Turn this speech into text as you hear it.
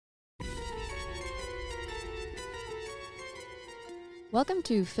Welcome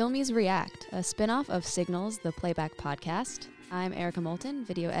to Filmies React, a spin-off of Signals, the Playback podcast. I'm Erica Moulton,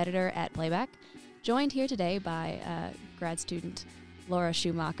 video editor at Playback, joined here today by grad student Laura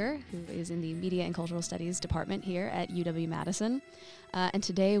Schumacher, who is in the Media and Cultural Studies department here at UW-Madison. And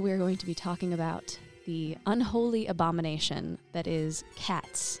today we're going to be talking about the unholy abomination that is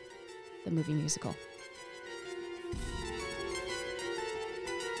Cats, the movie musical.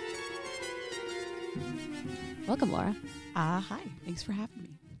 Welcome, Laura. Hi. Thanks for having me.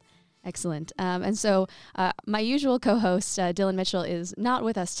 Excellent. And so my usual co-host, Dylan Mitchell, is not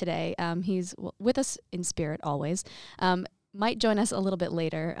with us today. He's with us in spirit always. Might join us a little bit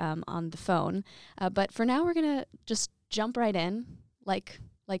later on the phone. But for now, we're going to just jump right in, like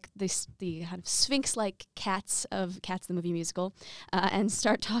the kind of sphinx-like Cats of Cats the Movie Musical, and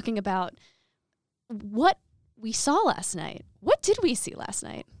start talking about what we saw last night. What did we see last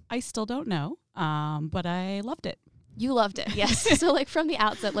night? I still don't know, but I loved it. You loved it, yes. So, from the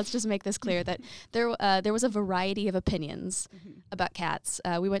outset, let's just make this clear that there was a variety of opinions about Cats.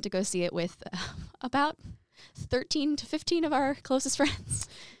 We went to go see it with about 13 to 15 of our closest friends.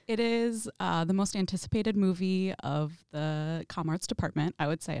 It is the most anticipated movie of the Comm Arts department, I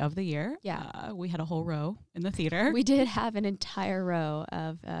would say, of the year. Yeah. We had a whole row in the theater. We did have an entire row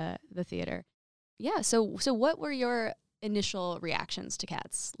of the theater. Yeah, so what were your initial reactions to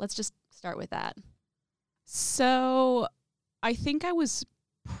Cats? Let's just start with that. So I think I was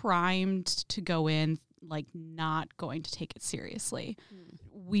primed to go in, not going to take it seriously.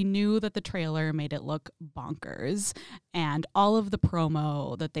 We knew that the trailer made it look bonkers, and all of the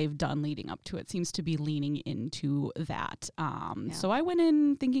promo that they've done leading up to it seems to be leaning into that. So I went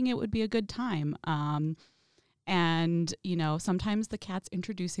in thinking it would be a good time. And, sometimes the Cats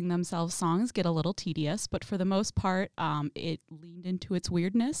introducing themselves songs get a little tedious, but for the most part, it leaned into its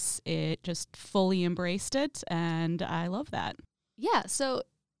weirdness. It just fully embraced it, and I love that. Yeah, so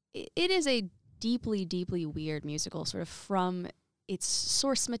it is a deeply, deeply weird musical, sort of from its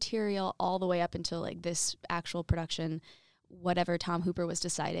source material all the way up until, this actual production, whatever Tom Hooper was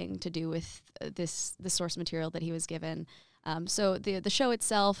deciding to do with the source material that he was given. So the show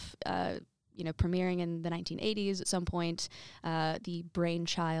itself... premiering in the 1980s at some point, the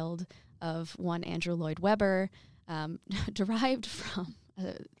brainchild of one Andrew Lloyd Webber, derived from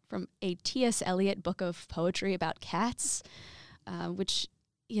a T.S. Eliot book of poetry about cats, which,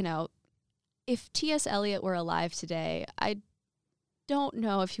 if T.S. Eliot were alive today, I don't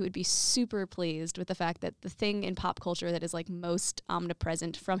know if he would be super pleased with the fact that the thing in pop culture that is most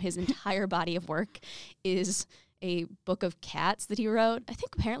omnipresent from his entire body of work is a book of cats that he wrote. I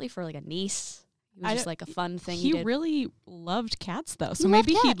think apparently for a niece. It was just a fun thing he did. Really loved cats though, so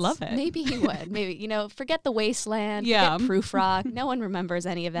maybe he'd love it. Maybe he would. Maybe, forget the Wasteland, forget Proof Rock. No one remembers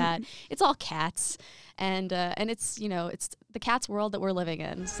any of that. It's all cats. And it's, it's the cats world that we're living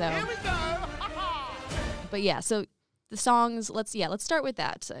in. So here we go. But yeah, so the songs, let's start with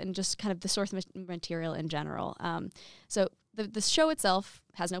that and just kind of the source material in general. So the show itself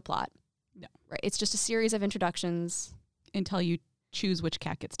has no plot. No. Right. It's just a series of introductions. Until you choose which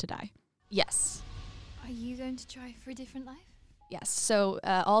cat gets to die. Yes. Are you going to try for a different life? Yes. So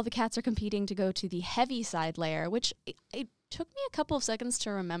all the cats are competing to go to the heavy side layer, which it took me a couple of seconds to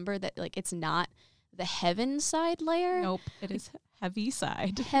remember that it's not the heaven side layer. Nope. It is heavy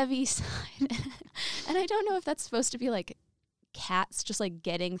side. Heavy side. And I don't know if that's supposed to be cats just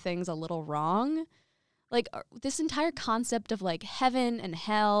getting things a little wrong. This entire concept of heaven and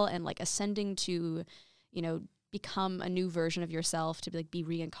hell and ascending to, become a new version of yourself, to be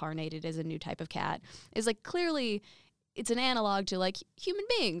reincarnated as a new type of cat is clearly it's an analog to human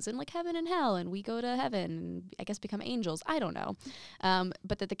beings and heaven and hell, and we go to heaven and I guess become angels. I don't know.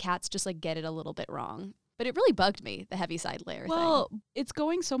 But that the cats just get it a little bit wrong. But it really bugged me, the heavy side layer thing. Well, it's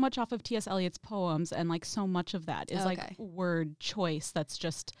going so much off of T.S. Eliot's poems, and so much of that is word choice that's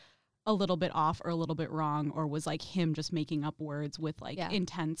just a little bit off or a little bit wrong, or was him just making up words with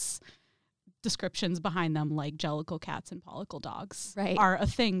intense descriptions behind them, Jellicle cats and pollicle dogs are a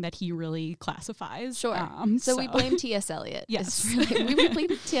thing that he really classifies. Sure. So we blame T.S. Eliot. Yes. We blame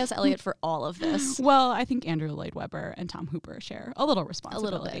T.S. Eliot for all of this. Well, I think Andrew Lloyd Webber and Tom Hooper share a little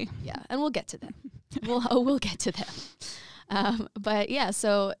responsibility. A little bit, yeah. And we'll get to them. We'll get to them. But yeah,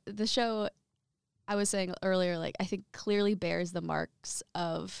 so the show, I was saying earlier, I think clearly bears the marks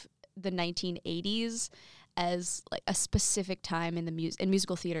of the 1980s as a specific time in in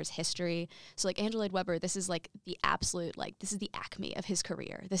musical theater's history. So Andrew Lloyd Webber, this is the absolute this is the acme of his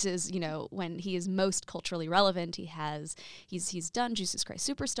career. This is when he is most culturally relevant. He's done Jesus Christ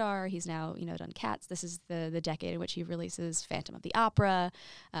Superstar. He's now done Cats. This is the decade in which he releases Phantom of the Opera.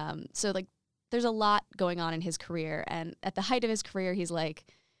 So there's a lot going on in his career. And at the height of his career, he's like,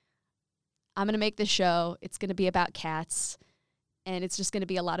 I'm going to make this show. It's going to be about cats. And it's just going to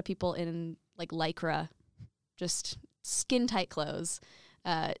be a lot of people in like Lycra, just skin tight clothes,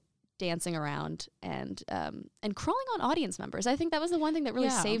 dancing around and crawling on audience members. I think that was the one thing that really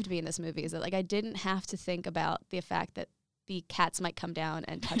saved me in this movie, is that like I didn't have to think about the fact that the cats might come down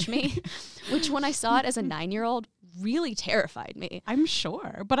and touch me, which when I saw it as a 9-year-old really terrified me. I'm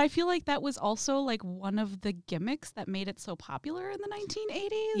sure. But I feel like that was also like one of the gimmicks that made it so popular in the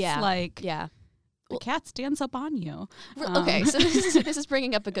 1980s. Yeah. Like, the cats dance up on you. Okay, so this is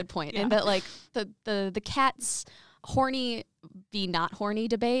bringing up a good point, in that like the cats horny v not horny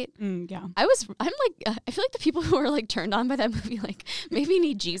debate. I'm like, I feel like the people who are like turned on by that movie like maybe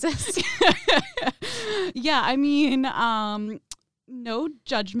need Jesus. Yeah, I mean, no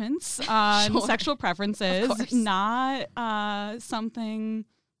judgments on sexual preferences, not something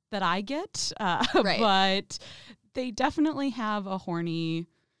that I get, but they definitely have a horny,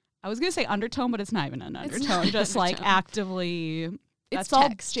 I was going to say undertone, but it's not even an undertone, just like actively. That's all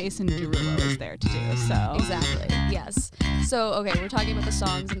Jason Derulo is there to do. So exactly, yes. So okay, we're talking about the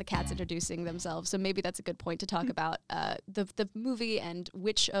songs and the cats introducing themselves. So maybe that's a good point to talk about the movie and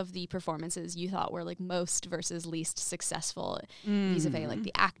which of the performances you thought were like most versus least successful vis-a-vis like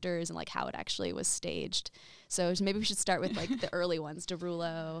the actors and like how it actually was staged. So maybe we should start with like the early ones: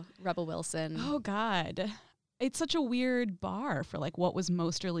 Derulo, Rebel Wilson. Oh God. It's such a weird bar for like what was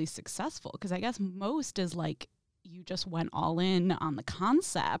most or least successful, because I guess most is like you just went all in on the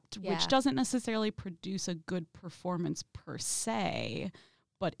concept, which doesn't necessarily produce a good performance per se,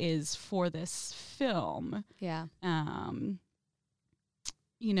 but is for this film. Yeah.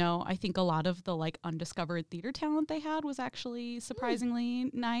 You know, I think a lot of the like undiscovered theater talent they had was actually surprisingly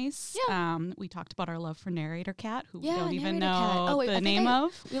nice. Yeah. We talked about our love for Narrator Cat, who we don't even know the name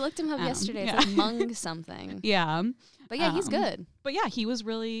of. We looked him up yesterday. It's like Mung something. Yeah. But yeah, he's good. But yeah, he was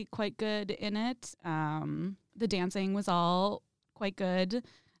really quite good in it. The dancing was all quite good.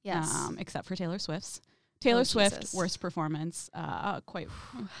 Yes. Except for Taylor Swift's. Taylor Swift, worst performance.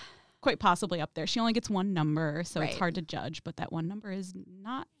 Quite possibly up there. She only gets one number, so it's hard to judge, but that one number is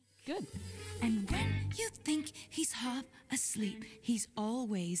not good. And when you think he's half asleep, he's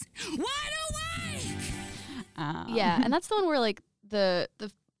always wide awake. Yeah, and that's the one where like the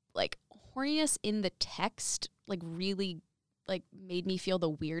like horniness in the text like really like made me feel the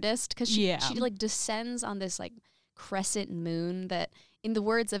weirdest, because she like descends on this like crescent moon that, in the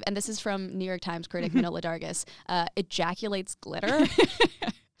words of, and this is from New York Times critic Manohla Dargis, ejaculates glitter.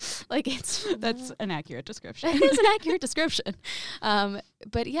 Like that's an accurate description. It is an accurate description.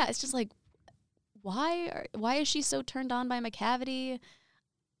 But yeah, it's just like, why is she so turned on by Macavity?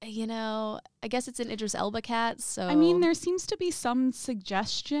 You know, I guess it's an Idris Elba cat. So I mean, there seems to be some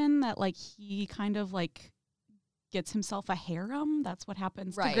suggestion that like he kind of like gets himself a harem. That's what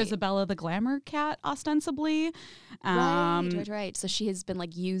happens to Grisabella the glamour cat, ostensibly. Right. So she has been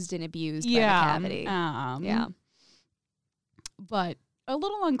like used and abused by Macavity. Yeah. But a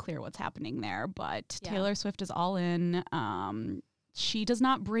little unclear what's happening there, but Taylor Swift is all in. She does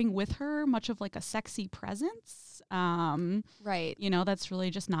not bring with her much of like a sexy presence. You know, that's really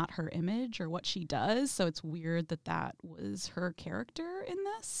just not her image or what she does. So it's weird that was her character in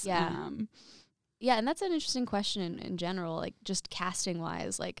this. Yeah. Yeah, and that's an interesting question in general, like just casting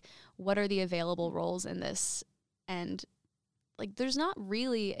wise, like what are the available roles in this? And like there's not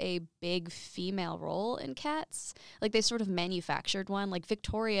really a big female role in Cats. Like they sort of manufactured one. Like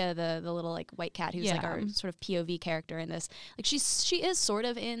Victoria, the little like white cat who's like our sort of POV character in this. Like she is sort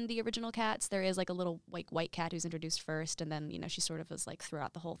of in the original Cats. There is like a little like white cat who's introduced first, and then, you know, she sort of is like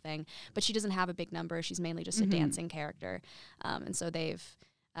throughout the whole thing. But she doesn't have a big number. She's mainly just a dancing character. And so they've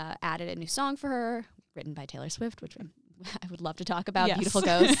added a new song for her, written by Taylor Swift, which I would love to talk about. Beautiful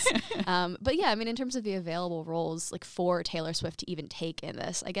Ghosts. But yeah, I mean, in terms of the available roles, like for Taylor Swift to even take in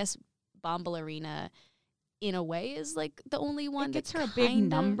this, I guess Bombalurina, in a way, is like the only one that gets her a big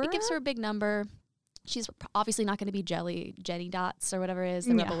number. It gives her a big number. She's obviously not going to be Jenny Dots or whatever it is,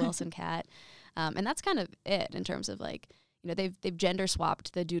 the Rebel Wilson cat, and that's kind of it in terms of like, you know, they've gender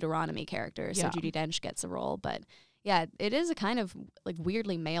swapped the Deuteronomy character, so Judi Dench gets a role, but yeah, it is a kind of like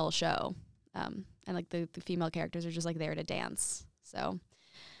weirdly male show. And like the female characters are just like there to dance. So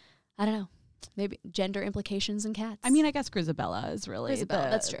I don't know. Maybe gender implications in Cats. I mean, I guess Grisabella is really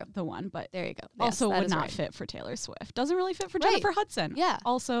that's true. The one, but there you go. Also would not fit for Taylor Swift. Doesn't really fit for Jennifer Hudson. Yeah.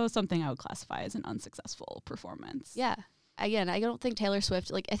 Also something I would classify as an unsuccessful performance. Yeah. Again, I don't think Taylor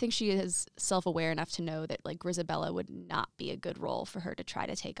Swift, like I think she is self-aware enough to know that like Grisabella would not be a good role for her to try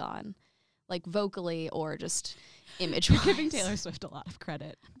to take on. like vocally or just You're image-wise. giving Taylor Swift a lot of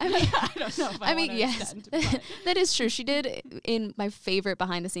credit. I mean, I don't know if I mean, wanna yes, extend, but that is true. She did, in my favorite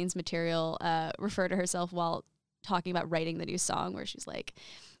behind-the-scenes material, refer to herself while talking about writing the new song, where she's like,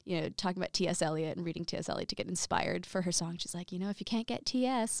 talking about T.S. Eliot and reading T.S. Eliot to get inspired for her song. She's like, if you can't get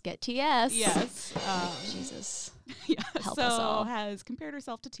T.S., get T.S. yes. Jesus. Yeah. Help so us all. has compared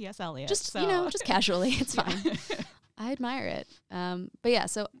herself to T.S. Eliot. Just, so. just casually. It's Yeah. fine. I admire it. But yeah,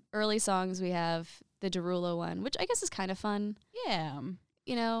 so early songs, we have the Derulo one, which I guess is kind of fun. Yeah.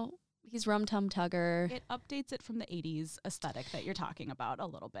 He's Rum Tum Tugger. It updates it from the 80s aesthetic that you're talking about a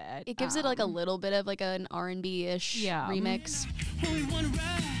little bit. It gives it like a little bit of like an R&B-ish Yeah. remix, Only wanna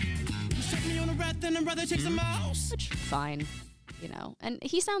ride. You set me on a rat, then I'd rather take some mouse. which fine, And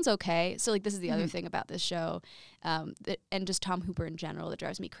he sounds okay. So like this is the other thing about this show, and just Tom Hooper in general that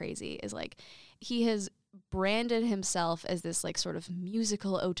drives me crazy is like he has branded himself as this like sort of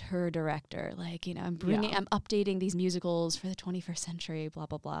musical auteur director. Like, I'm updating these musicals for the 21st century, blah,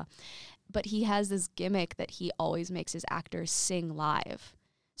 blah, blah. But he has this gimmick that he always makes his actors sing live.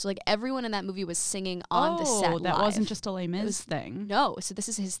 So like everyone in that movie was singing on the set that live. wasn't just a Les Mis thing. No, so this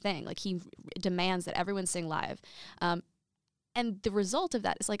is his thing. Like he demands that everyone sing live. And the result of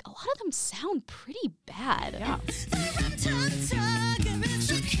that is like a lot of them sound pretty bad. Yeah.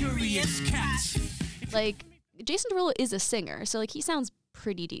 Curious cat. Like Jason Derulo is a singer, so like he sounds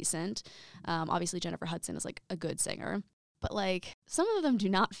pretty decent. Obviously Jennifer Hudson is like a good singer, but like some of them do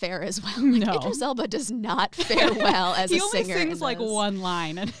not fare as well. Like No. Idris Elba does not fare well as a singer. He only sings in like this. one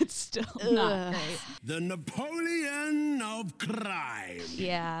line, and it's still not Ugh. great. The Napoleon of crime.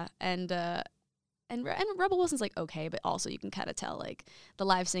 Yeah, and Rebel Wilson's like okay, but also you can kind of tell like the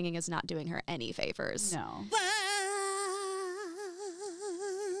live singing is not doing her any favors. No.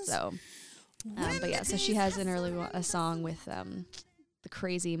 So, but yeah, so she has a song with the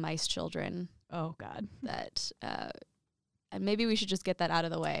Crazy Mice Children Oh, God. that and maybe we should just get that out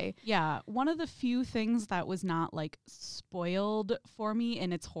of the way. Yeah, one of the few things that was not like spoiled for me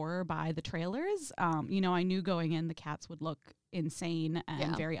in its horror by the trailers. I knew going in the cats would look insane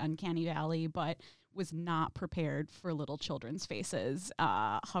and very uncanny valley, but was not prepared for little children's faces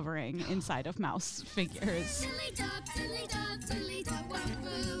hovering inside of mouse figures.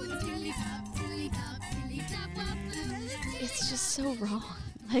 It's just so wrong.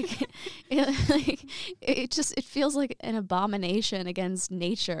 Like, it feels like an abomination against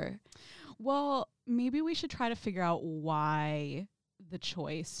nature. Well, maybe we should try to figure out why the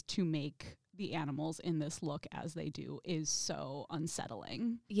choice to make the animals in this look as they do is so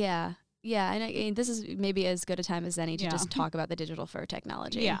unsettling. Yeah. Yeah, and this is maybe as good a time as any to Yeah. just talk about the digital fur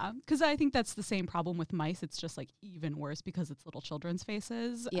technology. Yeah, because I think that's the same problem with mice. It's just like even worse because it's little children's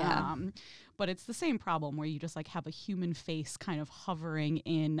faces. Yeah. But it's the same problem where you just like have a human face kind of hovering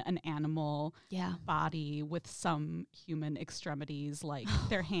in an animal Yeah. body with some human extremities, like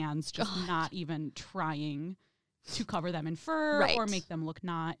their hands just not even trying to cover them in fur Right. or make them look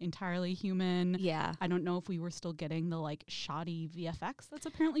not entirely human. Yeah. I don't know if we were still getting the like shoddy VFX that's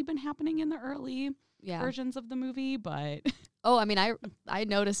apparently been happening in the early Yeah. versions of the movie, but Oh, I mean, I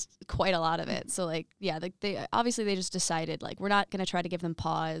noticed quite a lot of it. So like, yeah, they obviously they just decided like we're not going to try to give them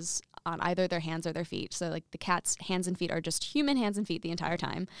paws on either their hands or their feet. So like the cat's hands and feet are just human hands and feet the entire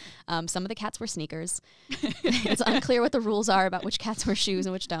time. Some of the cats wear sneakers. It's unclear what the rules are about which cats wear shoes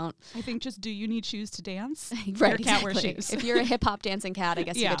and which don't. I think just do you need shoes to dance? Right, Your cat wears exactly. shoes. If you're a hip hop dancing cat, I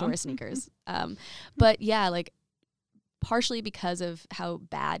guess you Yeah. get to wear sneakers. But yeah, like partially because of how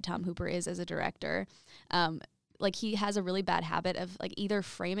bad Tom Hooper is as a director, like he has a really bad habit of like either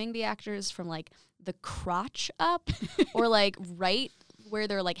framing the actors from like the crotch up or like right where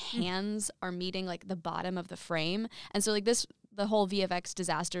their like hands are meeting like the bottom of the frame. And so like the whole VFX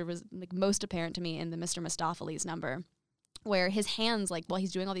disaster was like most apparent to me in the Mr. Mistopheles number, where his hands, like while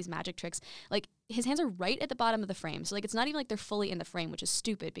he's doing all these magic tricks, like his hands are right at the bottom of the frame. So like it's not even like they're fully in the frame, which is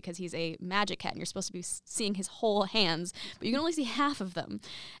stupid because he's a magic cat and you're supposed to be seeing his whole hands, but you can only see half of them.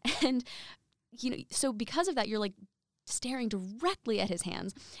 And so because of that, you're like staring directly at his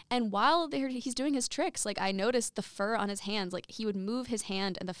hands. And while he's doing his tricks, like I noticed the fur on his hands, like he would move his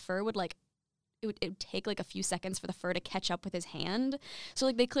hand and the fur would like it would take like a few seconds for the fur to catch up with his hand. So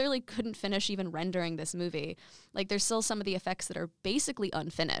like they clearly couldn't finish even rendering this movie. Like there's still some of the effects that are basically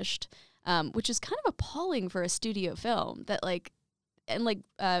unfinished, which is kind of appalling for a studio film that like, and like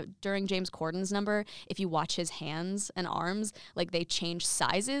during James Corden's number, if you watch his hands and arms, like they change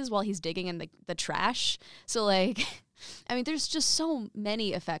sizes while he's digging in the trash. So like, I mean, there's just so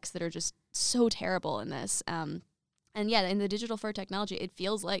many effects that are just so terrible in this. And yeah, in the digital fur technology, it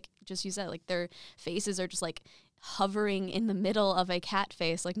feels like, just you said, like their faces are just like hovering in the middle of a cat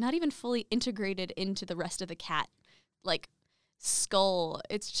face, like not even fully integrated into the rest of the cat, like skull.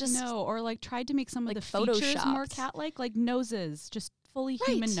 It's just no, or like tried to make some like of the features more photoshopped. cat-like, like noses, just fully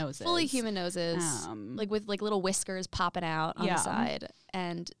human noses. fully human noses, like with like little whiskers popping out on the side,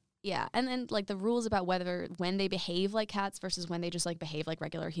 and then like the rules about when they behave like cats versus when they just like behave like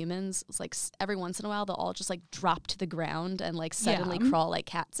regular humans. It's like every once in a while they'll all just like drop to the ground and like suddenly crawl like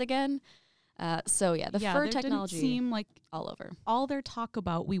cats again. The fur technology didn't seem like all over. All their talk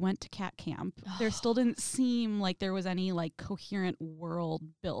about we went to cat camp. There still didn't seem like there was any like coherent world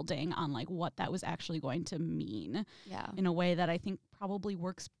building on like what that was actually going to mean. Yeah. In a way that I think probably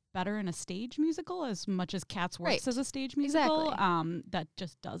works better in a stage musical as much as Cats works as a stage musical. Exactly. That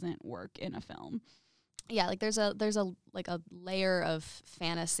just doesn't work in a film. Yeah, like there's a like a layer of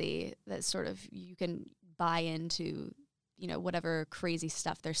fantasy that sort of you can buy into, you know, whatever crazy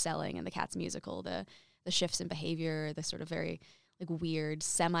stuff they're selling in the Cats musical, the shifts in behavior, the sort of very like weird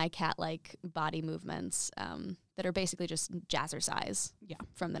semi-cat-like body movements that are basically just jazzercise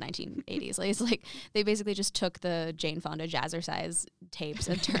from the 1980s. Like, it's like they basically just took the Jane Fonda jazzercise tapes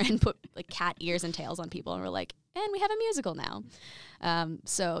and put like cat ears and tails on people and were like, and we have a musical now.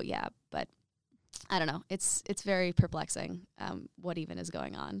 But I don't know. It's very perplexing what even is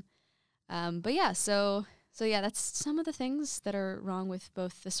going on. So that's some of the things that are wrong with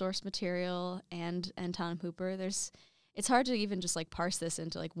both the source material and Tom Hooper. It's hard to even just like parse this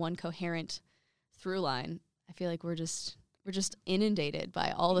into like one coherent through line. I feel like we're just inundated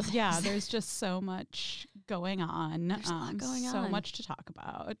by all the things. Yeah, there's just so much going on. There's a lot going so on. much to talk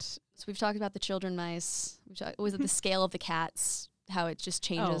about. So we've talked about the children mice. Was it the scale of the cats? How it just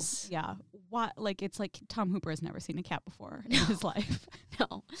changes. Oh, yeah. What? Like it's like Tom Hooper has never seen a cat before in his life.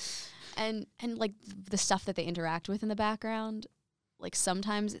 No. And like the stuff that they interact with in the background, like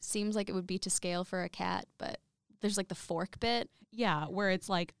sometimes it seems like it would be to scale for a cat, but there's like the fork bit. Yeah, where it's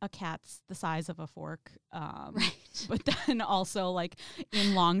like a cat's the size of a fork. Right. But then also like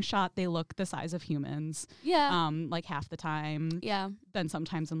in long shot, they look the size of humans. Yeah. Like half the time. Yeah. Then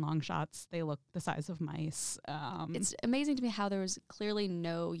sometimes in long shots, they look the size of mice. It's amazing to me how there was clearly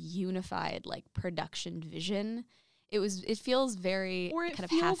no unified like production vision. It feels very kind of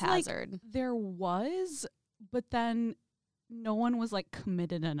haphazard. Like there was, but then no one was like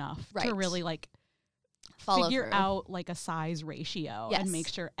committed enough to really like figure out like a size ratio and make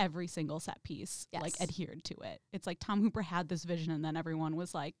sure every single set piece like adhered to it. It's like Tom Hooper had this vision and then everyone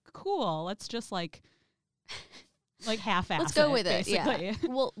was like, cool, let's just like half-ass let's go with it. Basically. Yeah.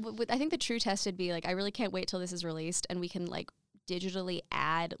 Well, I think the true test would be like, I really can't wait till this is released and we can like digitally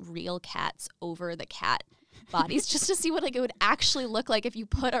add real cats over the cat bodies just to see what like it would actually look like if you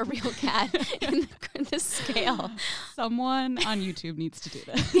put a real cat in the scale. Someone on YouTube needs to do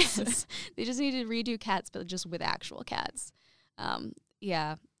this. Yes. They just need to redo Cats, but just with actual cats.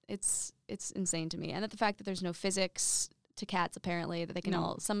 It's insane to me. And the fact that there's no physics to cats, apparently, that they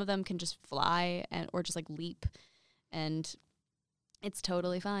can some of them can just fly or just like leap, and it's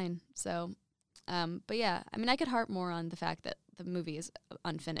totally fine. So, but yeah, I mean, I could harp more on the fact that the movie is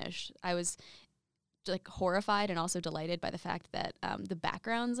unfinished. I was like horrified and also delighted by the fact that the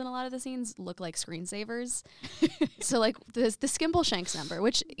backgrounds in a lot of the scenes look like screensavers. So like the Skimbleshanks number,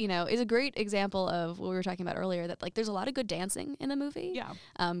 which, you know, is a great example of what we were talking about earlier, that like there's a lot of good dancing in the movie. Yeah.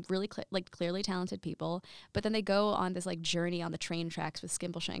 Really clearly talented people. But then they go on this like journey on the train tracks with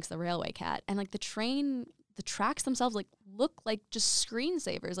Skimbleshanks, the railway cat, and like the tracks themselves like look like just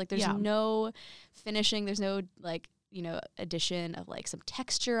screensavers. Like there's no finishing, there's no like, you know, addition of like some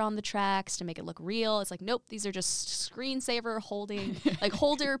texture on the tracks to make it look real. It's like, nope, these are just screensaver holding, like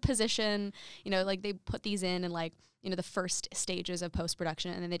holder position. You know, like they put these in like, you know, the first stages of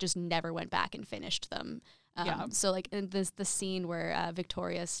post-production, and then they just never went back and finished them. So like in the scene where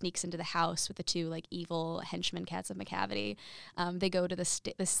Victoria sneaks into the house with the two like evil henchman cats of Macavity, they go to this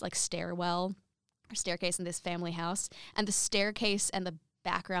like stairwell or staircase in this family house, and the staircase and the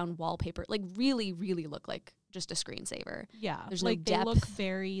background wallpaper like really, really look like just a screensaver. Yeah. There's like no they depth. look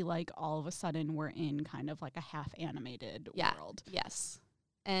very like all of a sudden we're in kind of like a half animated world. Yes.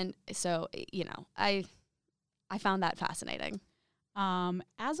 And so, you know, I found that fascinating.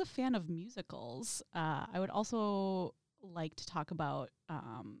 As a fan of musicals, I would also like to talk about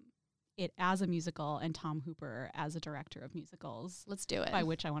it as a musical and Tom Hooper as a director of musicals. Let's do it. By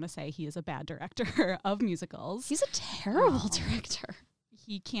which I want to say he is a bad director of musicals. He's a terrible director.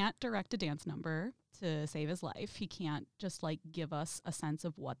 He can't direct a dance number to save his life. He can't just like give us a sense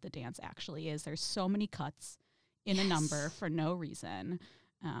of what the dance actually is. There's so many cuts in a number for no reason.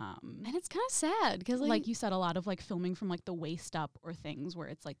 And it's kind of sad because like you said, a lot of like filming from like the waist up or things where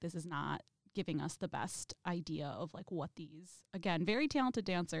it's like, this is not giving us the best idea of like what these, again, very talented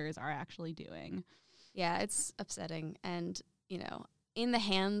dancers are actually doing. Yeah, it's upsetting. And, you know, in the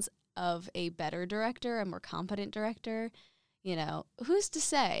hands of a better director, a more competent director, you know, who's to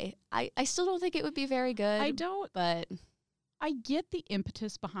say? I still don't think it would be very good. I don't, but I get the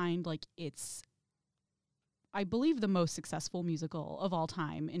impetus behind like it's, I believe, the most successful musical of all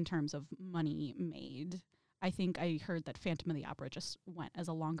time in terms of money made. I think I heard that Phantom of the Opera just went as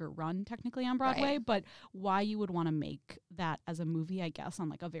a longer run technically on Broadway, Right. but why you would want to make that as a movie, I guess, on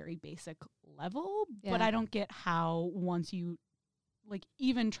like a very basic level. But Yeah. I don't get how once you like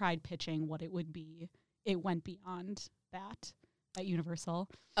even tried pitching what it would be, it went beyond that at Universal.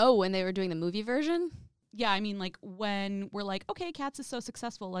 oh, when they were doing the movie version? Yeah, I mean, like when we're like, okay, Cats is so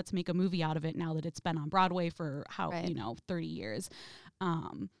successful, let's make a movie out of it now that it's been on Broadway for Right. 30 years.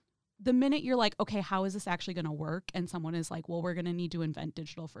 The minute you're like, okay, how is this actually going to work? And someone is like, well, we're going to need to invent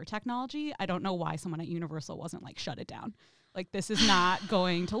digital for technology. I don't know why someone at Universal wasn't like, shut it down. Like, this is not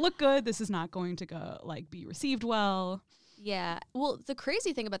going to look good. This is not going to go like be received well. Yeah. Well, the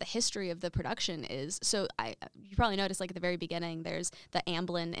crazy thing about the history of the production is, so you probably noticed, like at the very beginning, there's the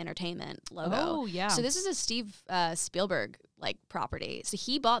Amblin Entertainment logo. Oh, yeah. So this is a Steve Spielberg like property. So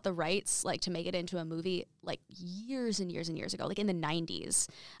he bought the rights like to make it into a movie like years and years and years ago, like in the 90s,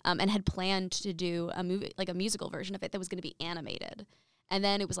 and had planned to do a movie, like a musical version of it that was going to be animated. And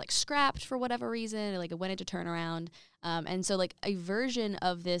then it was like scrapped for whatever reason, like it went into turnaround. And so like a version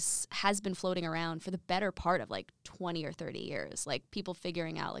of this has been floating around for the better part of like 20 or 30 years. Like people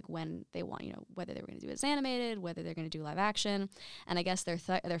figuring out like when they want, you know, whether they were going to do it as animated, whether they're going to do live action. And I guess their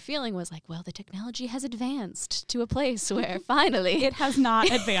feeling was like, well, the technology has advanced to a place where finally It has not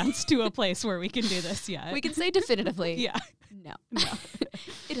advanced to a place where we can do this yet. we can say definitively, Yeah. no,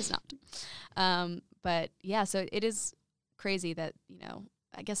 it is not. But yeah, so it is crazy that, you know,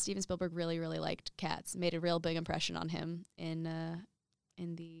 I guess Steven Spielberg really, really liked Cats, made a real big impression on him in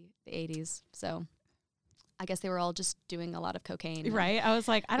the 80s. So I guess they were all just doing a lot of cocaine. and- Right. I was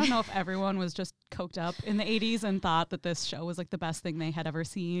like, I don't know if everyone was just coked up in the 80s and thought that this show was like the best thing they had ever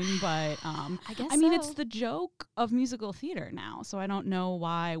seen. But I guess I mean, so. it's the joke of musical theater now. So I don't know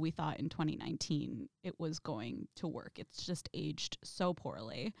why we thought in 2019 it was going to work. It's just aged so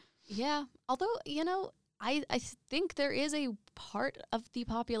poorly. Yeah. Although, you know, I think there is a part of the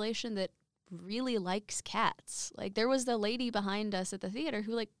population that really likes Cats. Like there was the lady behind us at the theater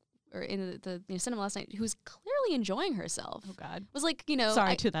who or in the cinema last night who's clearly enjoying herself. Oh, God. Was like, you know,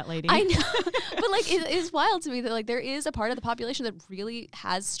 Sorry to that lady. I know, but like it is wild to me that like there is a part of the population that really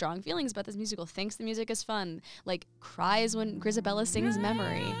has strong feelings about this musical, thinks the music is fun, like cries when Grisabella sings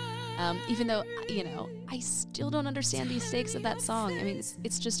 "Memory," even though, you know, I still don't understand the stakes of that song. I mean,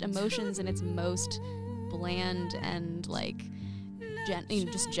 it's just emotions in its most bland and like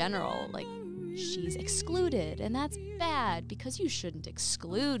just general. Like she's excluded, and that's bad because you shouldn't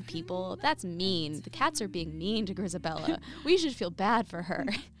exclude people. That's mean. The Cats are being mean to Grisabella. We should feel bad for her.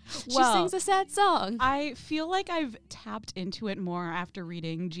 She Well, sings a sad song. I feel like I've tapped into it more after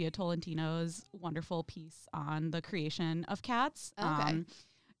reading Gia Tolentino's wonderful piece on the creation of Cats, Okay.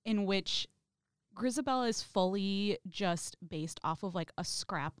 in which Grisabella is fully just based off of like a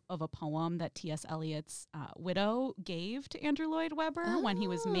scrap of a poem that T.S. Eliot's widow gave to Andrew Lloyd Webber when he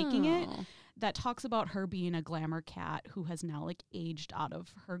was making it, Oh. that talks about her being a glamour cat who has now like aged out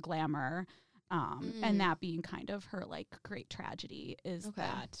of her glamour. And that being kind of her like great tragedy is Okay.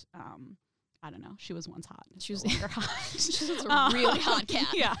 that I don't know, she was once hot. She was- no longer hot. She was a really hot cat.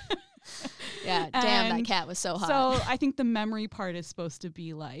 Yeah. Yeah, damn, that And cat was so hot. So I think the memory part is supposed to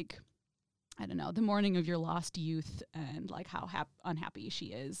be like, I don't know, the mourning of your lost youth and like how unhappy she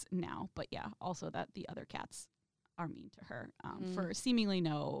is now. But yeah, also that the other cats are mean to her for seemingly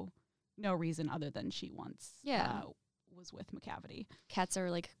no reason other than she once was with McCavity. Cats are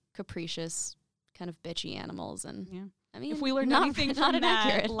like capricious, kind of bitchy animals, and Yeah. I mean, If we learned not- anything not from that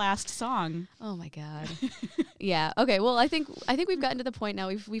inaccurate. last song. Oh my god. Yeah. Okay. Well, I think we've gotten to the point now.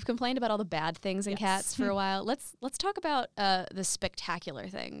 We've complained about all the bad things in Yes. Cats for a while. Let's talk about the spectacular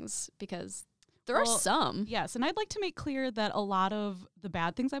things, because there are Well, some. Yes, and I'd like to make clear that a lot of the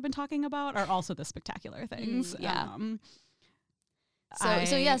bad things I've been talking about are also the spectacular things. yeah.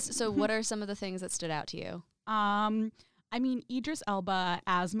 So yes. So what are some of the things that stood out to you? I mean, Idris Elba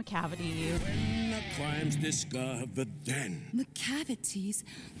as McCavity. When the crime's discovered, then McCavity's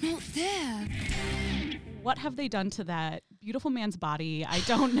not there. What have they done to that beautiful man's body? I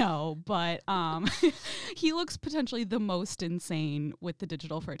don't know, but he looks potentially the most insane with the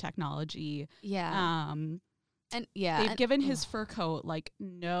digital fur technology. Yeah. Um, and yeah. they've and- given his fur coat like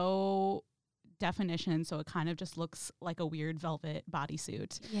no definition, so it kind of just looks like a weird velvet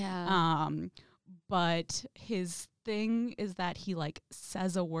bodysuit. Yeah. But his thing is that he like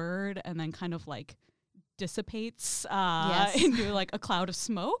says a word and then kind of like dissipates Yes. into like a cloud of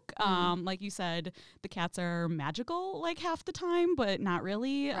smoke. Like you said, the cats are magical like half the time, but not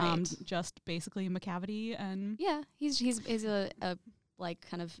really. Right. Just basically Macavity and Yeah, he's a like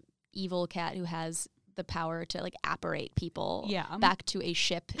kind of evil cat who has the power to like apparate people back to a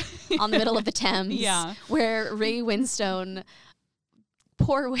ship on the middle of the Thames. Yeah. Where Ray Winstone,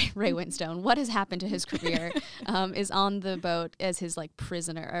 poor Ray Winstone, what has happened to his career? Is on the boat as his like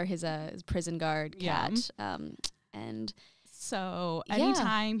prisoner or his prison guard cat. And so Yeah.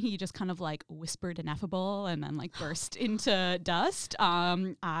 anytime he just kind of like whispered ineffable and then like burst into dust,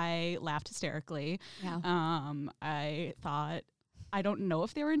 I laughed hysterically. yeah. I thought, I don't know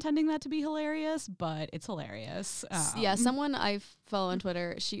if they were intending that to be hilarious, but it's hilarious. Yeah, someone I follow on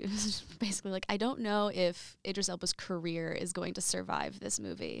Twitter, she was basically like, I don't know if Idris Elba's career is going to survive this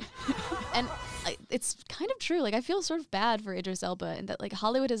movie. And it's kind of true. Like, I feel sort of bad for Idris Elba and that, like,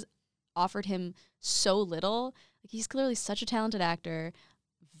 Hollywood has offered him so little. Like, he's clearly such a talented actor,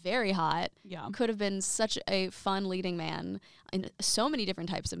 very hot, Yeah. could have been such a fun leading man in so many different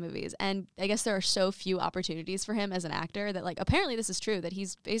types of movies. And I guess there are so few opportunities for him as an actor that, like, apparently this is true, that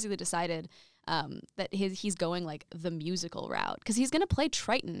he's basically decided that he's going, like, the musical route. Because he's going to play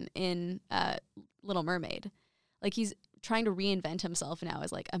Triton in Little Mermaid. Like, he's trying to reinvent himself now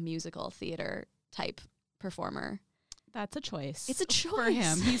as, like, a musical theater type performer. That's a choice. It's a for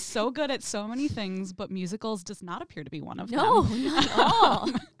him. choice. He's so good at so many things, but musicals does not appear to be one of No, them. not at all.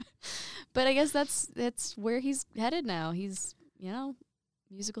 But I guess that's where he's headed now. He's,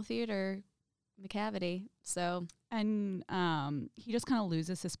 musical theater, Macavity. So And he just kind of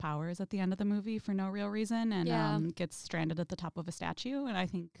loses his powers at the end of the movie for no real reason and gets stranded at the top of a statue. And I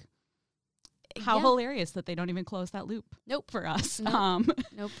think how yeah. hilarious that they don't even close that loop Nope. for us. Nope.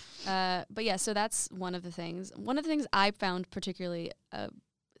 Nope. But yeah, so that's one of the things. One of the things I found particularly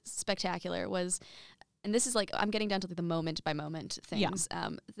spectacular was, and this is like, I'm getting down to like the moment by moment things.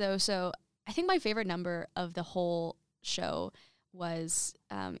 So I think my favorite number of the whole show was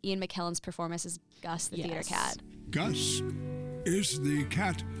Ian McKellen's performance as Gus the theater cat. Gus is the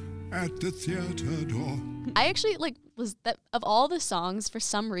cat at the theater door. I actually was that of all the songs, for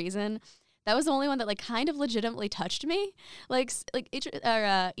some reason, that was the only one that like kind of legitimately touched me. Ian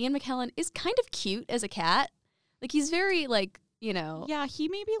McKellen is kind of cute as a cat. Like, he's very Yeah, he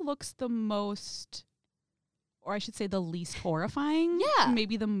maybe looks the most, or I should say the least horrifying. Yeah.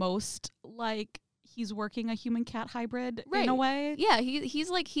 Maybe the most like he's working a human cat hybrid Right. in a way. Yeah,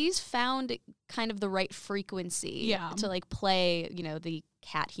 he's found kind of the right frequency to like play, the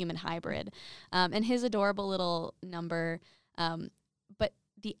cat human hybrid. And his adorable little number, but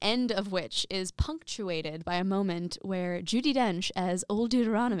the end of which is punctuated by a moment where Judi Dench as Old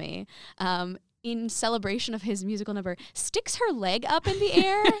Deuteronomy, in celebration of his musical number, sticks her leg up in the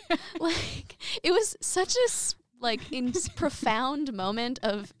air. It was such a profound moment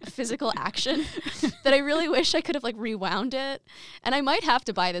of physical action that I really wish I could have rewound it. And I might have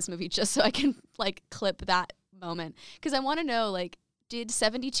to buy this movie just so I can clip that moment, because I want to know did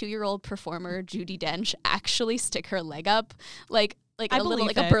 72-year-old performer Judi Dench actually stick her leg up I a little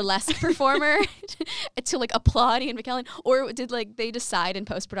believe a it. burlesque performer to applaud Ian McKellen, or did they decide in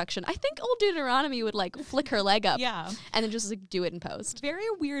post-production, I think Old Deuteronomy would flick her leg up Yeah. and then just do it in post. Very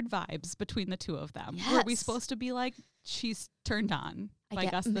weird vibes between the two of them. Were we Yes. supposed to be she's turned on by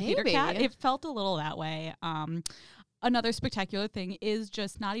guess Gus the theater maybe. cat? It felt a little that way. Another spectacular thing is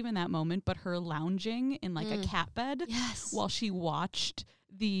just not even that moment, but her lounging in a cat bed Yes. while she watched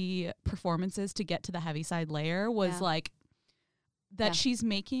the performances to get to the Heaviside Layer was Yeah. that Yeah. she's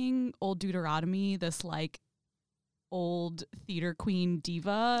making Old Deuteronomy this old theater queen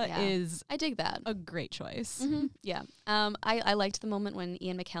diva Yeah. is I dig that. a great choice. Mm-hmm. Yeah. I liked the moment when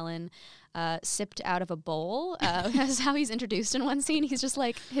Ian McKellen sipped out of a bowl. That's how he's introduced in one scene. He's just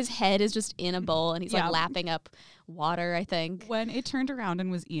his head is just in a bowl and he's Yeah. lapping up water, I think. When it turned around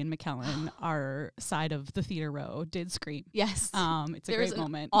and was Ian McKellen, our side of the theater row did scream. Yes. It's a There was great an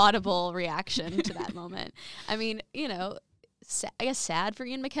moment. audible reaction to that moment. I mean, I guess sad for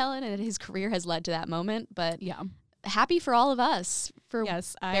Ian McKellen and his career has led to that moment, but Yeah. happy for all of us for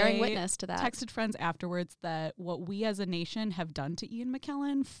Yes, bearing I witness to that. texted friends afterwards that what we as a nation have done to Ian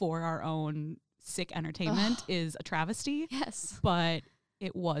McKellen for our own sick entertainment is a travesty, Yes. but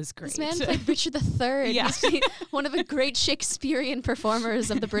it was great. This man played Richard III. Yeah. He's one of the great Shakespearean performers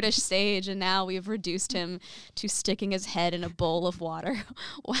of the British stage, and now we've reduced him to sticking his head in a bowl of water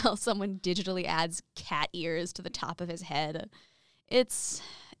while someone digitally adds cat ears to the top of his head. It's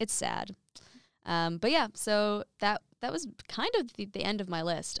sad. But yeah, so that was kind of the end of my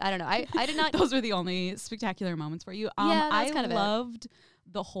list. I don't know. I did not. Those were the only spectacular moments for you. Yeah, that's I kind of it. loved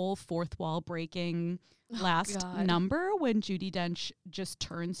the whole fourth wall breaking last God. number when Judi Dench just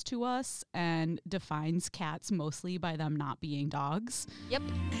turns to us and defines cats mostly by them not being dogs. Yep.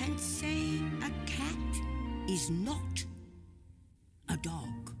 And say a cat is not a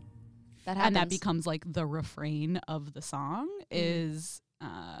dog. That happens. And that becomes like the refrain of the song is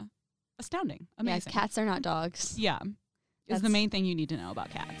astounding. Amazing. Yeah, cats are not dogs. Yeah. Is the That's- main thing you need to know about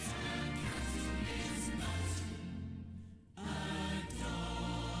cats.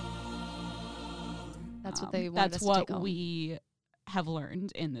 That's what they wanted That's us to take what home. we have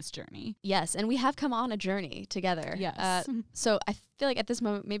learned in this journey. Yes, and we have come on a journey together. Yes. So I feel like at this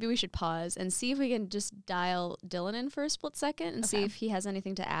moment, maybe we should pause and see if we can just dial Dylan in for a split second and see Okay. if he has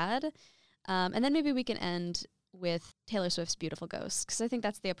anything to add. And then maybe we can end with Taylor Swift's Beautiful Ghost, because I think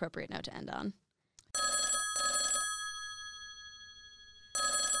that's the appropriate note to end on.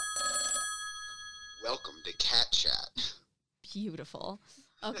 Welcome to Cat Chat. Beautiful.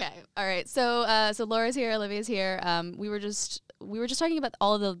 Okay. All right. So Laura's here, Olivia's here. We were just talking about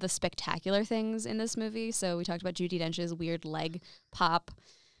all of the spectacular things in this movie. So we talked about Judi Dench's weird leg pop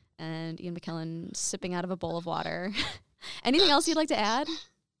and Ian McKellen sipping out of a bowl of water. Anything else you'd like to add?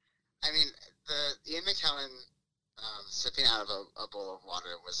 I mean, the Ian McKellen sipping out of a bowl of water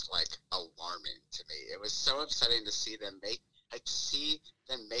was like alarming to me. It was so upsetting to see them make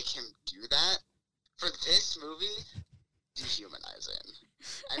him do that for this movie. Dehumanizing.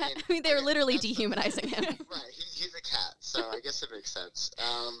 I mean, they were literally that's the- dehumanizing him. Right, he's a cat, so I guess it makes sense.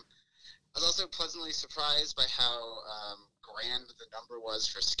 I was also pleasantly surprised by how grand the number was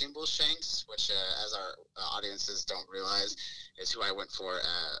for Skimbleshanks, which, as our audiences don't realize, is who I went for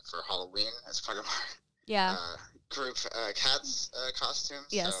Halloween as part of our Yeah. group cats costume.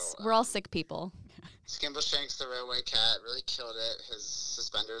 Yes. So, We're all sick people. Skimbleshanks, the railway cat, really killed it. His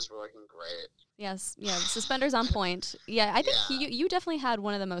suspenders were looking great. Yes. Yeah. Suspenders on point. Yeah. I think Yeah. you definitely had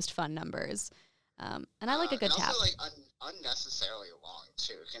one of the most fun numbers. And I like a good and tap. also, like, unnecessarily long,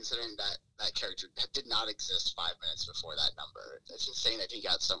 too, considering that character did not exist 5 minutes before that number. It's insane that he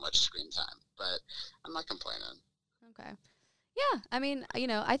got so much screen time, but I'm not complaining. Okay. Yeah, I mean,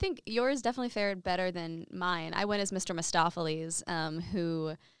 I think yours definitely fared better than mine. I went as Mr. Mistopheles,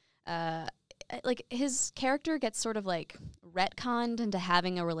 who, like, his character gets sort of, like, retconned into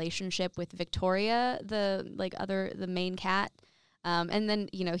having a relationship with Victoria, the main cat. And then,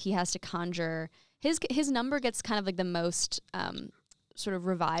 he has to conjure... His number gets kind of, like, the most... sort of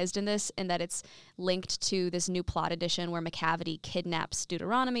revised in this, in that it's linked to this new plot addition where Macavity kidnaps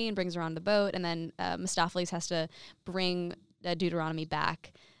Deuteronomy and brings her on the boat, and then Mistopheles has to bring Deuteronomy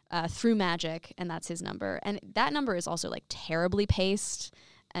back through magic, and that's his number. And that number is also, like, terribly paced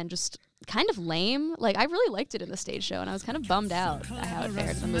and just kind of lame. Like, I really liked it in the stage show, and I was kind of bummed out at how it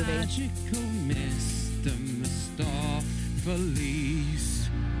fared in the movie. Magical Mr. Mistopheles.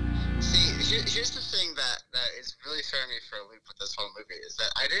 See, here's the thing that is really throwing me for a loop with this whole movie, is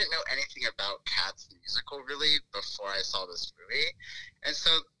that I didn't know anything about Cats musical, really, before I saw this movie. And so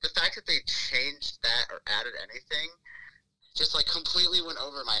the fact that they changed that or added anything just, like, completely went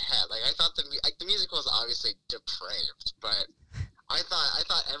over my head. Like, I thought the musical is obviously depraved, but I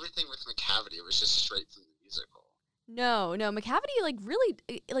thought everything with Macavity was just straight from the musical. No, Macavity, like, really,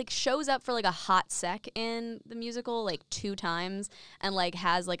 like, shows up for, like, a hot sec in the musical, like, 2 times, and, like,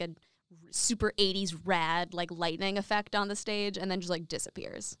 has, like, a super 80s rad, like, lightning effect on the stage, and then just, like,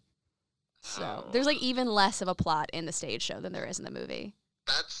 disappears. So there's, like, even less of a plot in the stage show than there is in the movie.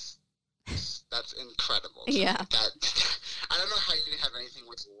 That's incredible. to me. Yeah. I don't know how you can have anything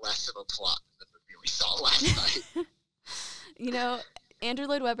with less of a plot than the movie we saw last night. Andrew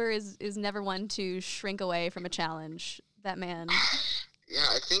Lloyd Webber is never one to shrink away from a challenge. That man. Yeah,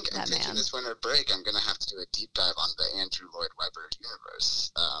 I think I'm That taking man. this winter break. I'm going to have to do a deep dive on the Andrew Lloyd Webber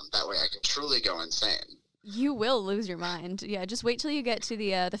universe. That way I can truly go insane. You will lose your mind. Yeah, just wait till you get to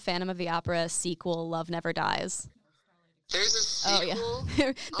the Phantom of the Opera sequel, Love Never Dies. There's a sequel? Oh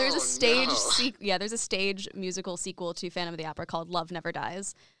yeah, there's Oh, a stage no. there's a stage musical sequel to Phantom of the Opera called Love Never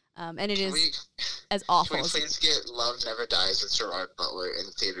Dies, and it Can is we, as can awful we as please get Love Never Dies with Gerard Butler in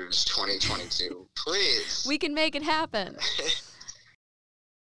theaters 2022? Please. we can make it happen.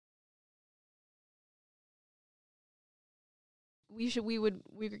 We're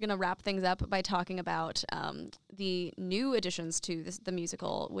gonna wrap things up by talking about the new additions to the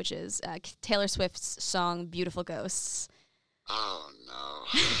musical, which is Taylor Swift's song "Beautiful Ghosts." Oh, no.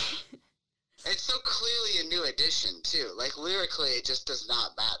 It's so clearly a new addition, too. Like, lyrically, it just does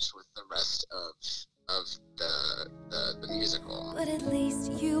not match with the rest of the musical. But at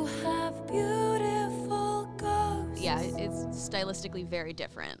least you have beautiful ghosts. Yeah, it's stylistically very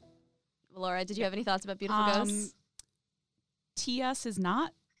different. Laura, did you have any thoughts about Beautiful Ghosts? T.S. is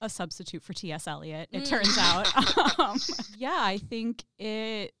not a substitute for T.S. Eliot, it turns out. Yeah, I think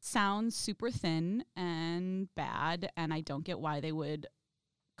it sounds super thin and bad, and I don't get why they would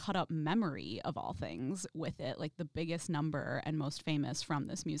cut up Memory, of all things, with it, like the biggest number and most famous from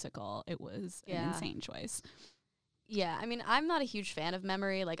this musical. It was an insane choice. Yeah, I mean, I'm not a huge fan of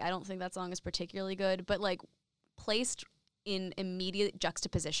Memory. Like, I don't think that song is particularly good, but, like, placed in immediate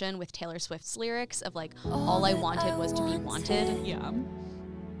juxtaposition with Taylor Swift's lyrics of, like, all I wanted was to be wanted. Yeah.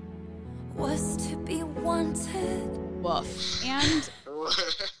 Was to be wanted. Woof. And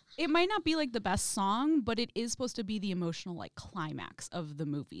it might not be like the best song, but it is supposed to be the emotional like climax of the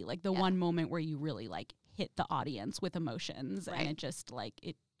movie, like the one moment where you really like hit the audience with emotions, and it just like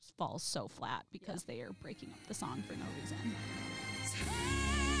it falls so flat because they are breaking up the song for no reason.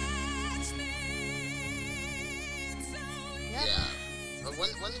 Yeah.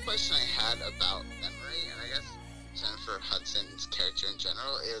 One question I had about Memory, and I guess Jennifer Hudson's character in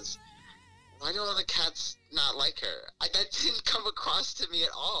general, is why do all the cats not like her? That didn't come across to me at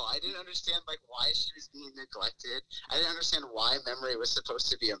all. I didn't understand like why she was being neglected. I didn't understand why Memory was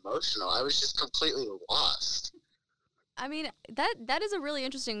supposed to be emotional. I was just completely lost. I mean, that is a really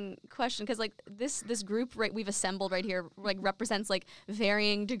interesting question, because like this group we've assembled right here like represents like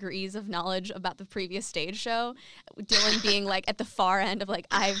varying degrees of knowledge about the previous stage show. Dylan being like at the far end of like,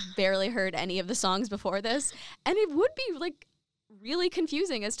 I've barely heard any of the songs before this, and it would be like really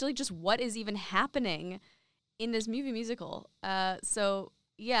confusing as to like just what is even happening in this musical. So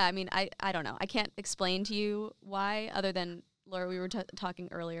yeah, I mean, I don't know. I can't explain to you why, other than, Laura, we were talking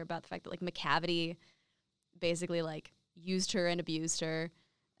earlier about the fact that like Macavity basically like used her and abused her,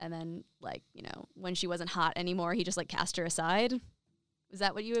 and then like, you know, when she wasn't hot anymore, he just like cast her aside. Is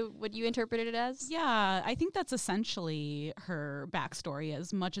that what you interpreted it as? Yeah, I think that's essentially her backstory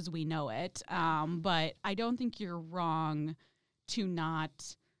as much as we know it. But I don't think you're wrong to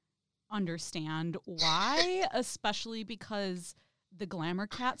not understand why, especially because the Glamour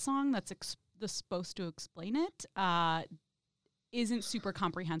Cat song that's supposed to explain it isn't super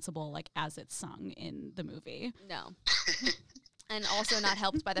comprehensible like as it's sung in the movie. No. And also not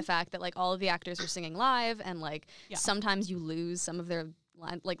helped by the fact that like all of the actors are singing live, and like sometimes you lose some of their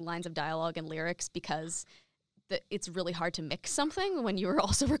lines of dialogue and lyrics because it's really hard to mix something when you're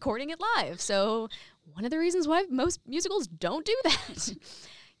also recording it live. So one of the reasons why most musicals don't do that.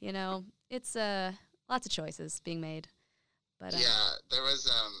 You know, it's lots of choices being made. But yeah, there was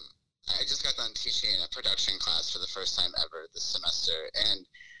I just got done teaching a production class for the first time ever this semester, and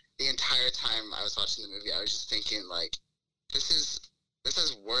the entire time I was watching the movie, I was just thinking like, this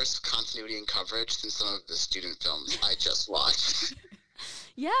has worse continuity and coverage than some of the student films I just watched.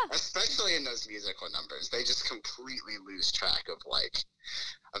 Yeah. Especially in those musical numbers. They just completely lose track of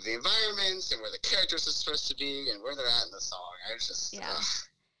the environments and where the characters are supposed to be and where they're at in the song. I was just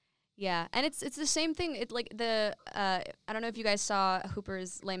Yeah, and it's the same thing. It like I don't know if you guys saw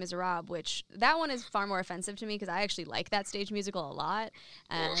Hooper's Les Miserables, which that one is far more offensive to me because I actually like that stage musical a lot,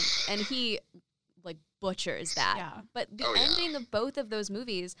 and he like butchers that. Yeah. But the ending of both of those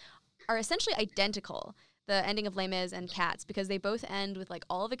movies are essentially identical. The ending of Les Mis and Cats, because they both end with like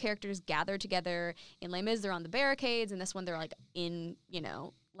all of the characters gathered together. In Les Mis, they're on the barricades, and this one they're like in, you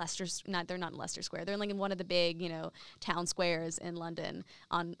know, they're not in Leicester Square. They're like in one of the big, you know, town squares in London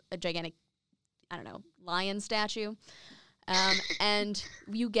on a gigantic, I don't know, lion statue. And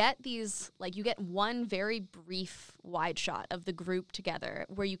you get one very brief wide shot of the group together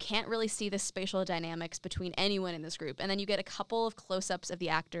where you can't really see the spatial dynamics between anyone in this group. And then you get a couple of close-ups of the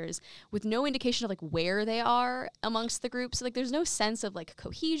actors with no indication of like where they are amongst the group. So like there's no sense of like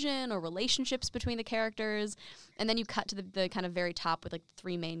cohesion or relationships between the characters. And then you cut to the kind of very top with like the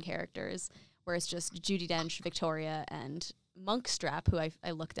three main characters, where it's just Judi Dench, Victoria, and Monkstrap, who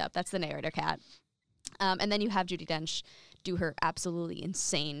I looked up. That's the narrator cat. And then you have Judi Dench do her absolutely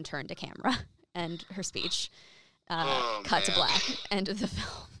insane turn to camera and her speech cut to black, end of the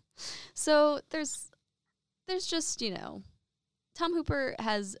film. So there's just, you know, Tom Hooper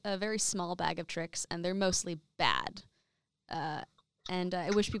has a very small bag of tricks, and they're mostly bad. And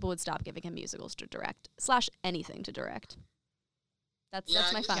I wish people would stop giving him musicals to direct / anything to direct. That's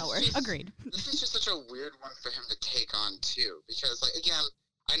my final word. Agreed. This is just such a weird one for him to take on too, because like again,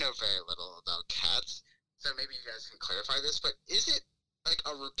 I know very little about Cats, so maybe you guys can clarify this, but is it like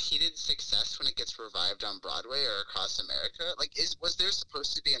a repeated success when it gets revived on Broadway or across America? Like, was there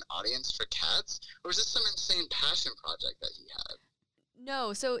supposed to be an audience for Cats, or was this some insane passion project that he had?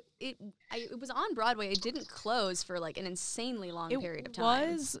 No, so it was on Broadway. It didn't close for like an insanely long period of time.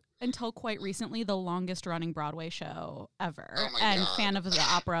 It was, until quite recently, the longest running Broadway show ever. Oh my and God. Phantom of the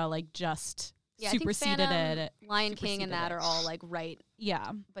Opera, like, just superseded I think Phantom, it. Lion King and superseded that it. are all like right.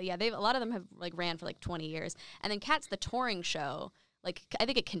 Yeah. But yeah, a lot of them have like ran for like 20 years. And then Cats, the touring show, like I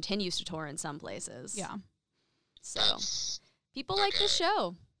think it continues to tour in some places. Yeah. So That's, people like the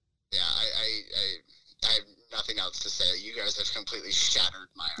show. yeah, I have nothing else to say. You guys have completely shattered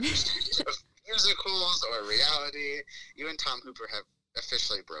my understanding of musicals or reality. You and Tom Hooper have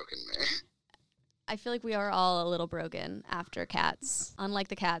officially broken me. I feel like we are all a little broken after Cats. Unlike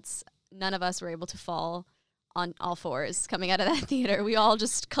the Cats, none of us were able to fall on all fours coming out of that theater. We all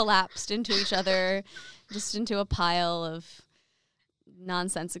just collapsed into each other, just into a pile of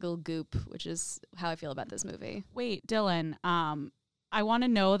nonsensical goop, which is how I feel about this movie. Wait, Dylan, I want to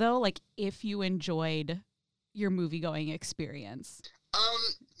know, though, like, if you enjoyed your movie-going experience.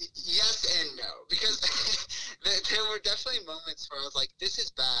 Yes and no, because there were definitely moments where I was like, this is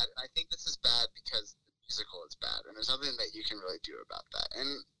bad, and I think this is bad because the musical is bad, and there's nothing that you can really do about that.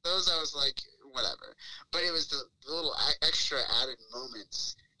 And those I was like, whatever. But it was the little extra added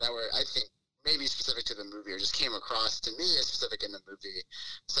moments that were, I think, maybe specific to the movie, or just came across to me as specific in the movie,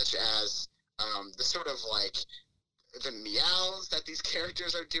 such as the sort of like the meows that these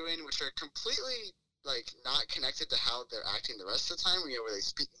characters are doing, which are completely like not connected to how they're acting the rest of the time, where they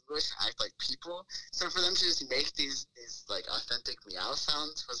speak English and act like people. So for them to just make these like authentic meow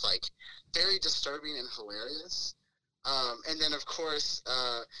sounds was like very disturbing and hilarious. And then of course,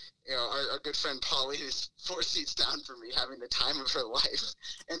 our good friend Polly, who's 4 seats down from me, having the time of her life,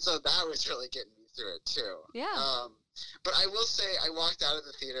 and so that was really getting me through it too. Yeah. But I will say, I walked out of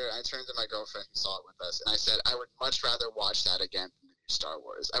the theater, and I turned to my girlfriend who saw it with us, and I said, I would much rather watch that again than the new Star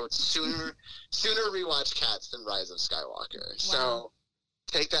Wars. I would sooner rewatch Cats than Rise of Skywalker. Wow. So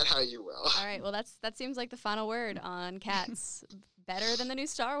take that how you will. All right. Well, that seems like the final word on Cats. Better than the new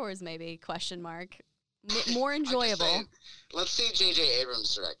Star Wars, maybe? Question mark. More enjoyable. Saying, let's see J.J.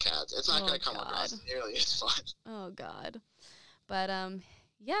 Abrams direct Cats. It's not going to come across nearly as fun. Oh God. But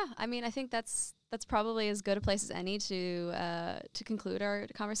yeah. I mean, I think that's probably as good a place as any to conclude our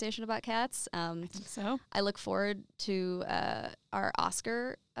conversation about Cats. I think so. I look forward to our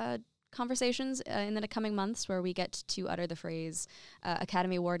Oscar conversations in the coming months, where we get to utter the phrase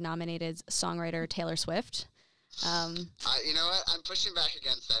Academy Award nominated songwriter Taylor Swift. You know what? I'm pushing back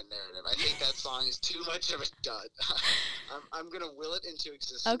against that narrative. I think that song is too much of a dud. I'm going to will it into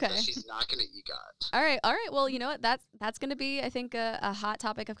existence. Okay. That she's not going to EGOT. All right. Well, you know what? That's going to be, I think, a hot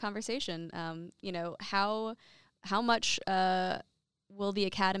topic of conversation. How much will the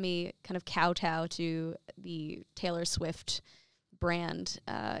Academy kind of kowtow to the Taylor Swift brand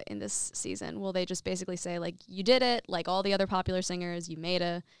in this season? Will they just basically say, like, you did it, like all the other popular singers, you made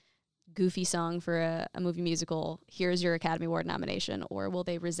a goofy song for a movie musical, here's your Academy Award nomination? Or will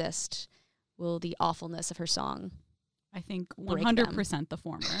they resist? Will the awfulness of her song I think break 100% the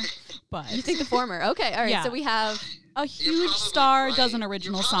former. But You think the former? Okay, all right. Yeah. So we have a huge star right. does an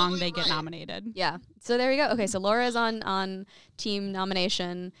original You're song, probably they get right. nominated. Yeah. So there you go. Okay, so Laura's on team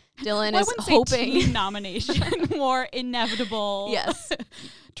nomination. Dylan I is wouldn't hoping. say team nomination, more inevitable Yes.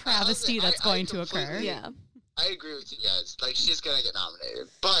 travesty that's going to occur. completely- Yeah. I agree with you guys. Like, she's going to get nominated.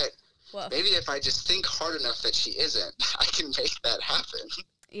 But Woof. maybe if I just think hard enough that she isn't, I can make that happen.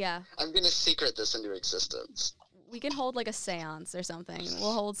 Yeah. I'm going to secret this into existence. We can hold like a seance or something.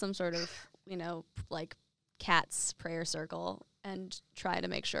 We'll hold some sort of, like Cat's prayer circle and try to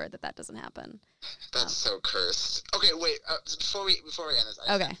make sure that doesn't happen. That's so cursed. Okay, wait. Before we end this,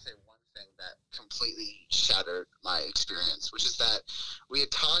 I just have to say one thing that completely shattered my experience, which is that we had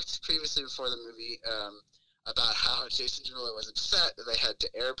talked previously before the movie about how Jason Derulo was upset that they had to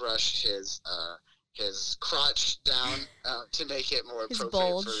airbrush his crotch down to make it more His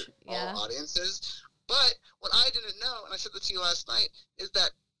appropriate bulge, for yeah. all audiences. But what I didn't know, and I said this to you last night, is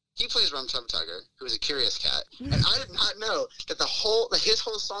that he plays Rum Tum Tugger, who is a curious cat, and I did not know that his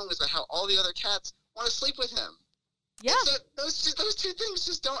whole song was about how all the other cats want to sleep with him. Yeah. And so those two things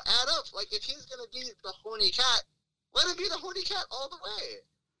just don't add up. Like, if he's gonna be the horny cat, let him be the horny cat all the way.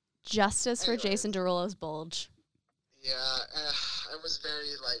 Justice for Anyways. Jason Derulo's bulge. Yeah, I was very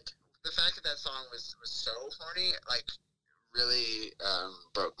the fact that song was so horny, really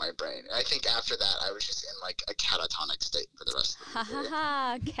broke my brain. I think after that, I was just in a catatonic state for the rest of Ha the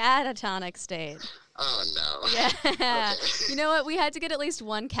ha movie. ha. Catatonic state. Oh no. Yeah. Okay. You know what? We had to get at least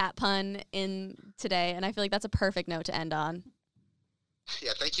one cat pun in today, and I feel like that's a perfect note to end on.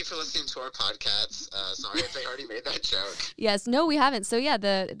 Yeah, thank you for listening to our podcast. Sorry if they already made that joke. Yes. No, we haven't. So yeah,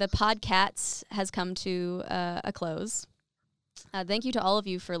 the Podcats has come to a close. Thank you to all of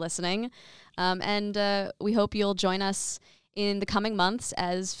you for listening. And we hope you'll join us in the coming months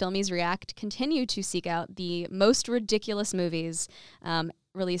as Filmies React continue to seek out the most ridiculous movies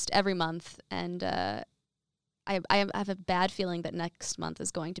released every month. And I have a bad feeling that next month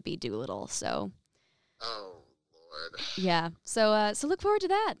is going to be Dolittle. So, Oh, Lord. yeah. So look forward to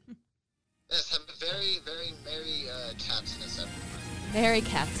that. Yes, have a very, very merry Catsmas, everyone. Merry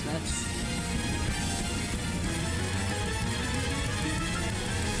Catsmas.